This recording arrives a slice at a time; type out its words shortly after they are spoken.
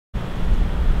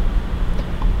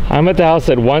I'm at the house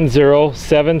at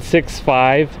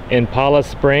 10765 Impala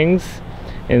Springs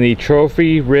in the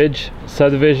Trophy Ridge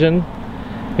subdivision.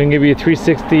 I'm going to give you a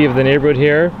 360 of the neighborhood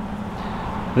here.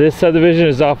 This subdivision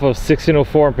is off of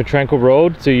 1604 and Petranco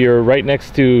Road, so you're right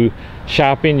next to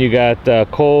shopping. You got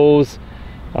Kohl's,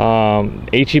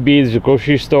 HEB, there's a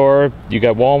grocery store, you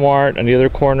got Walmart on the other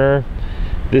corner.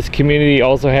 This community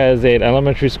also has an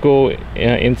elementary school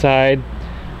inside,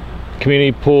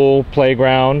 community pool,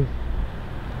 playground.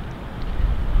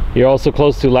 You're also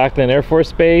close to Lackland Air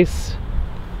Force Base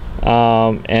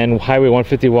and Highway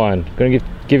 151. I'm going to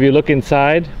give you a look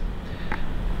inside.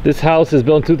 This house is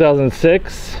built in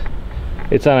 2006.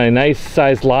 It's on a nice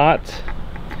sized lot.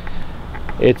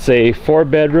 It's a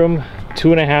 4-bedroom,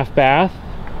 2.5 bath.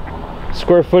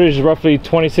 Square footage is roughly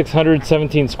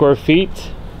 2,617 square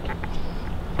feet.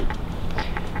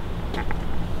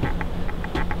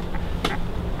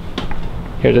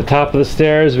 Here at the top of the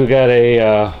stairs, we got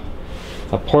a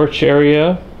porch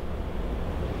area.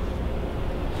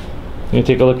 Let me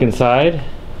take a look inside.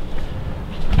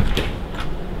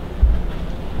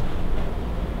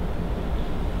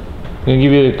 I'm going to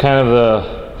give you kind of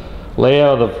the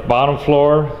layout of the bottom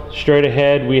floor. Straight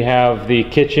ahead we have the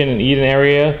kitchen and eating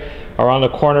area. Around the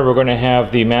corner we're going to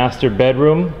have the master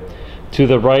bedroom. To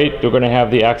the right we're going to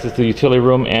have the access to the utility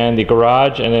room and the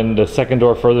garage, and then the second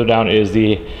door further down is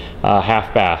the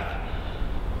half bath.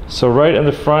 So right in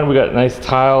the front we got nice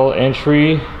tile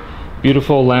entry,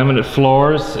 beautiful laminate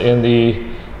floors in the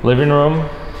living room.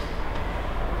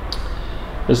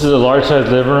 This is a large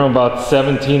size living room, about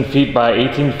 17 feet by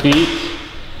 18 feet.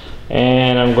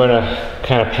 And I'm going to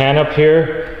kind of pan up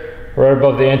here. Right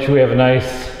above the entry we have a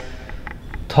nice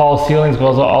tall ceilings,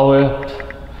 goes all the way up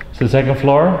to the second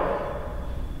floor.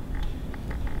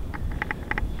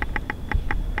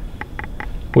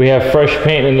 We have fresh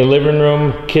paint in the living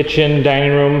room, kitchen,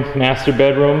 dining room, master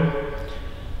bedroom.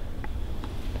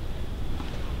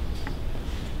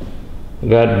 We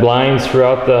got blinds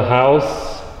throughout the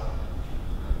house.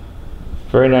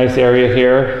 Very nice area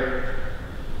here.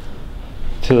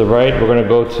 To the right, we're going to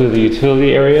go to the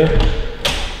utility area.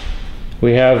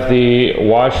 We have the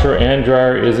washer and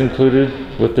dryer is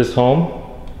included with this home.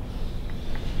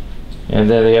 And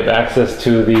then they have access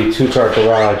to the 2-car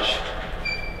garage.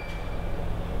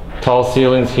 Tall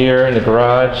ceilings here in the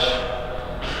garage.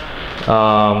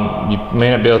 You may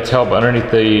not be able to tell, but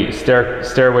underneath the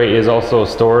stairway is also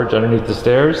storage underneath the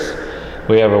stairs.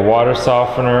 We have a water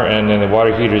softener and then the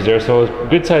water heater is there. So it's a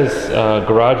good size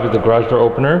garage with the garage door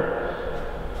opener.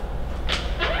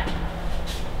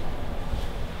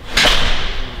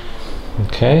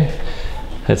 Okay,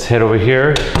 let's head over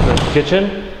here to the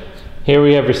kitchen. Here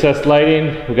we have recessed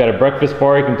lighting. We got a breakfast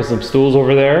bar. You can put some stools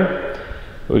over there.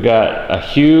 We got a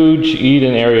huge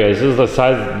eat-in area. This is the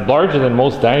size larger than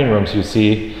most dining rooms you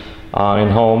see in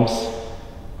homes.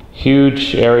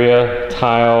 Huge area,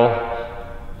 tile.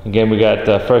 Again, we got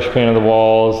fresh paint on the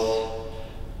walls.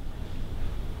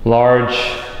 Large.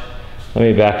 Let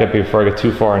me back up here before I get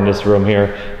too far in this room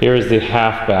here. Here is the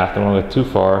half bath. I don't want to get too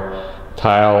far.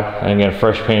 Tile, and again,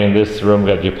 fresh paint in this room.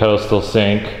 Got your pedestal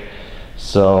sink.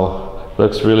 So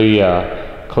looks really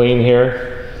clean here.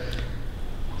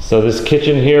 So this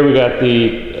kitchen here, we got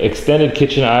the extended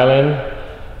kitchen island.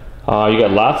 You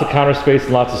got lots of counter space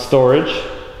and lots of storage.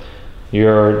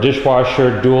 Your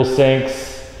dishwasher, dual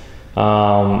sinks.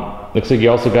 Looks like you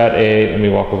also got a, let me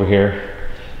walk over here.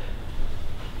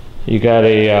 You got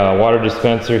a water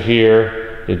dispenser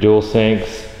here, the dual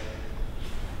sinks.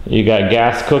 You got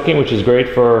gas cooking, which is great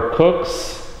for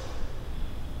cooks.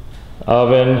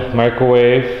 Oven,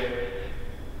 microwave.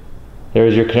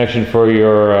 There's your connection for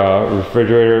your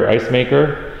refrigerator ice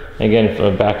maker. Again,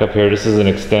 back up here, this is an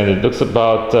extended, looks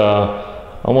about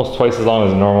almost twice as long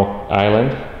as a normal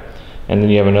island. And then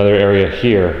you have another area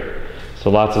here. So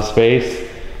lots of space.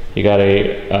 You got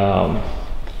a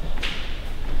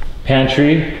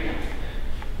pantry.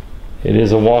 It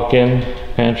is a walk-in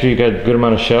pantry. You got a good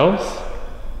amount of shelves.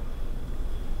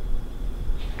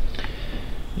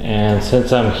 And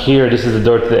since I'm here, this is the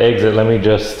door to the exit. Let me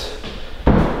just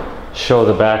show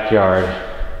the backyard.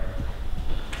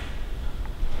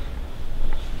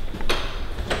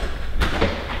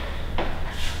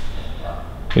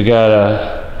 We got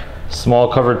a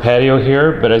small covered patio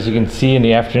here, but as you can see in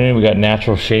the afternoon we got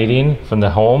natural shading from the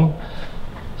home.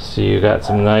 So you got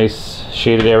some nice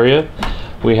shaded area.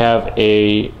 We have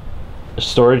a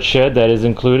storage shed that is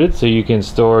included, so you can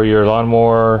store your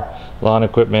lawnmower, lawn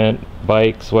equipment,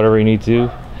 bikes, whatever you need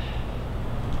to.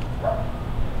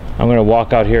 I'm going to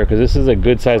walk out here because this is a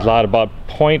good sized lot, about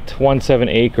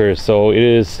 0.17 acres, so it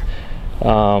is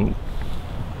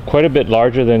quite a bit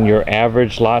larger than your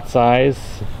average lot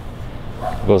size.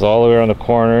 Goes all the way around the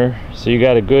corner, so you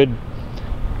got a good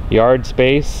yard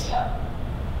space.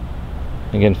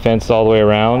 Again, fenced all the way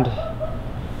around.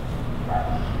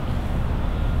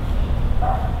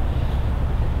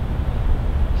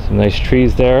 Some nice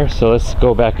trees there. So let's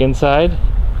go back inside.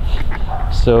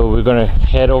 So we're going to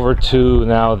head over to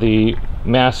now the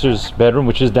master's bedroom,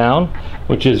 which is down,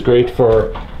 which is great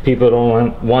for people who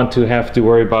don't want to have to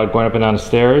worry about going up and down the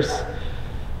stairs.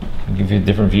 I'll give you a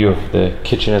different view of the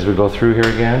kitchen as we go through here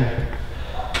again.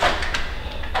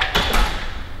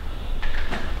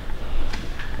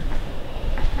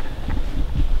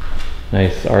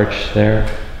 Nice arch there.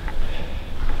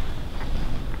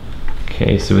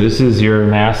 Okay, so this is your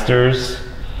downstairs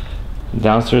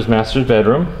master's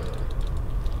bedroom.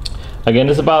 Again,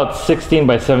 it's about 16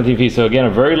 by 17 feet, so again, a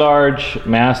very large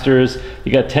master's.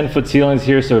 You got 10-foot ceilings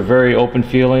here, so a very open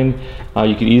feeling.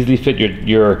 You can easily fit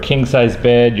your king-size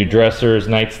bed, your dressers,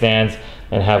 nightstands,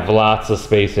 and have lots of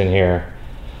space in here.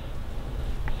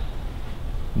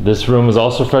 This room is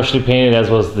also freshly painted, as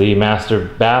was the master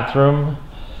bathroom.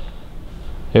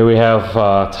 Here we have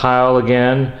tile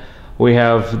again. We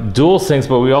have dual sinks,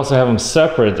 but we also have them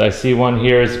separate. I see one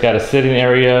here, it's got a sitting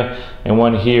area, and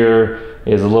one here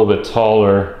is a little bit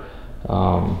taller.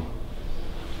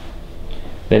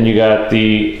 Then you got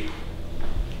the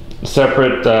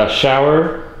separate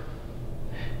shower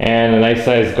and a nice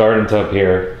sized garden tub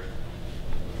here.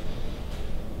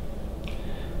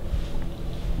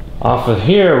 Off of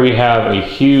here we have a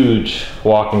huge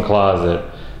walk-in closet.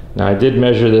 Now I did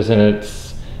measure this, and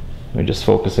it's, let me just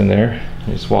focus in there. Let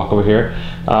me just walk over here.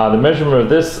 The measurement of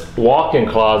this walk-in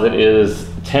closet is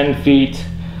 10 feet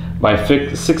by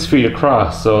 6 feet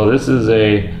across. So this is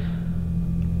a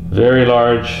very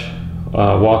large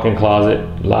walk-in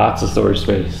closet, lots of storage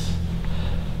space.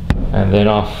 And then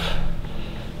off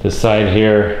this side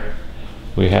here,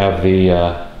 we have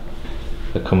the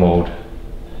commode.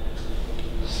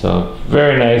 So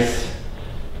very nice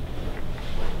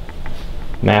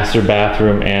master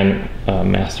bathroom and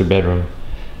master bedroom.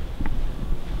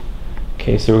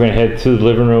 Okay, so we're gonna head to the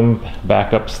living room,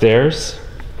 back upstairs.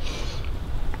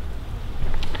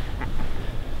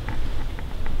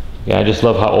 Yeah, I just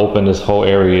love how open this whole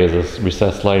area is. This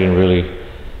recessed lighting really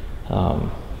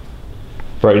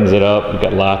brightens it up. We've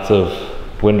got lots of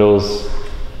windows.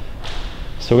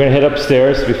 So we're gonna head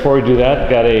upstairs. Before we do that,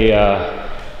 got a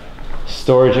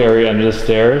storage area under the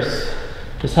stairs.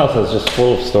 This house is just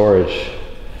full of storage.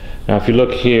 Now if you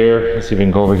look here, let's see if we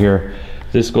can go over here.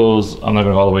 This goes, I'm not going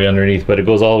to go all the way underneath, but it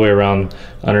goes all the way around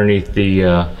underneath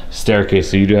the staircase,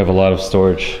 so you do have a lot of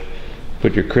storage.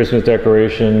 Put your Christmas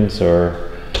decorations or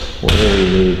whatever you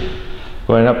need.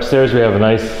 Going upstairs, we have a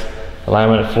nice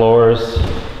laminate floors.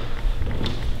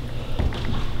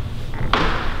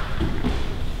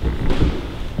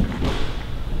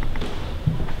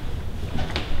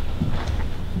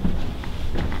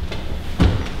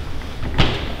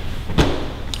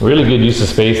 Really good use of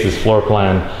space, this floor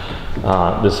plan.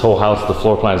 This whole house, the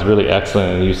floor plan is really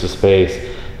excellent in the use of space.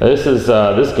 Now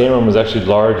this game room is actually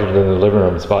larger than the living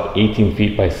room. It's about 18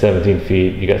 feet by 17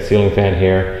 feet. You got ceiling fan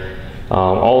here.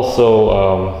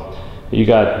 You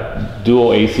got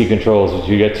dual AC controls.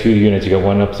 You got 2 units. You got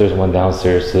one upstairs and one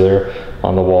downstairs. So there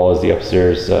on the wall is the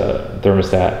upstairs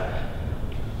thermostat.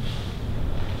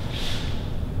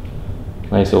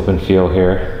 Nice open feel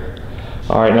here.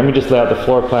 All right, let me just lay out the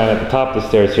floor plan at the top of the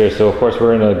stairs here. So of course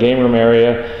we're in a game room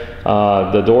area.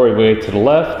 The doorway to the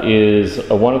left is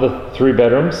one of the 3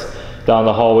 bedrooms. Down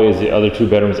the hallway is the other 2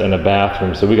 bedrooms and a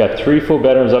bathroom. So we got 3 full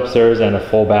bedrooms upstairs and a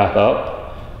full bath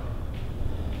up.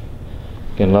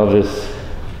 Again, love this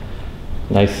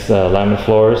nice laminate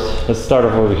floors. Let's start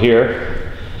off over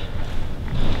here.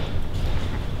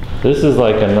 This is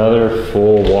like another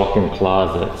full walk-in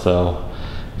closet. So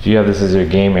if you have this as your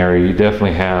game area, you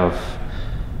definitely have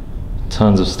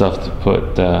tons of stuff to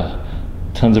put,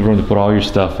 tons of room to put all your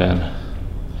stuff in.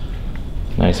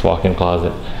 Nice walk-in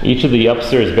closet. Each of the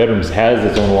upstairs bedrooms has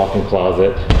its own walk-in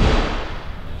closet.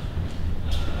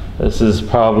 This is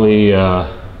probably,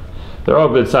 they're all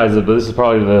good sizes, but this is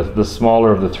probably the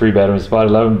smaller of the 3 bedrooms. It's about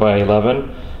 11 by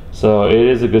 11, so it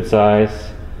is a good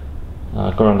size.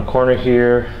 Go around the corner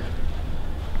here.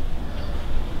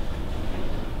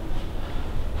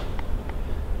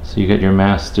 So you get your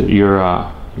master,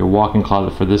 your walk-in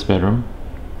closet for this bedroom.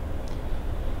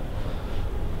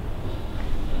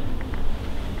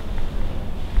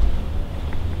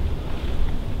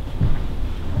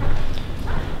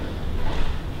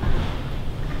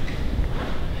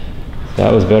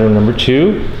 That was bedroom number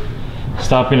 2.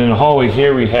 Stopping in the hallway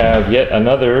here, we have yet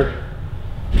another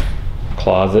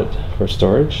closet for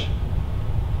storage.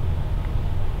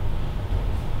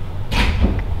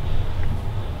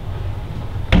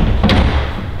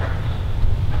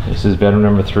 This is bedroom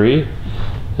number 3.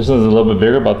 This one's a little bit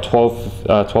bigger, about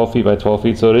 12 feet by 12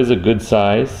 feet, so it is a good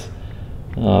size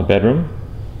bedroom.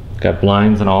 Got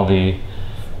blinds in all the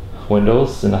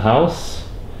windows in the house.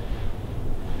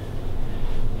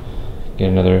 Get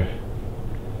another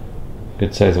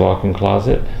good sized walk-in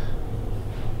closet.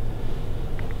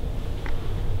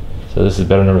 So this is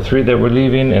bedroom number 3 that we're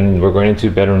leaving, and we're going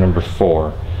into bedroom number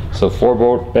 4. So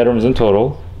 4 bedrooms in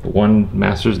total, 1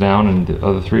 master's down and the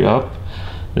other 3 up.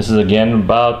 This is again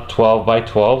about 12 by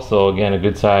 12, so again a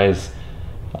good size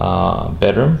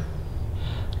bedroom.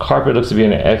 Carpet looks to be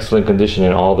in excellent condition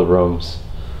in all the rooms.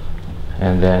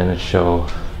 And then it show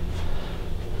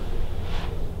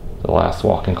the last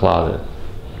walk-in closet.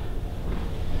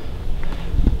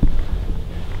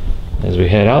 As we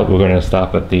head out, we're going to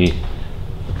stop at the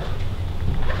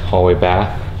hallway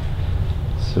bath.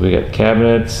 So we got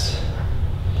cabinets.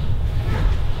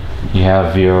 You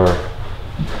have your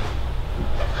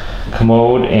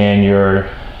commode and your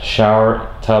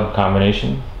shower tub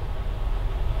combination.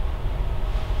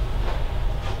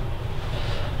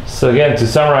 So again, to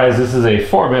summarize, this is a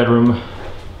 4-bedroom,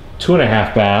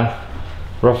 2.5 bath,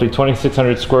 roughly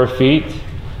 2,600 square feet.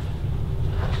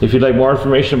 If you'd like more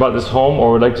information about this home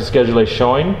or would like to schedule a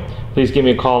showing, please give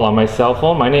me a call on my cell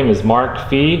phone. My name is Mark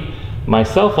Fee. My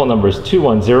cell phone number is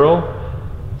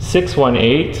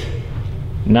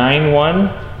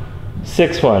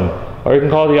 210-618-9161. Or you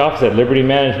can call the office at Liberty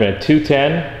Management at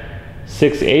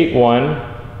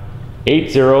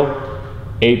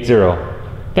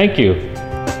 210-681-8080. Thank you.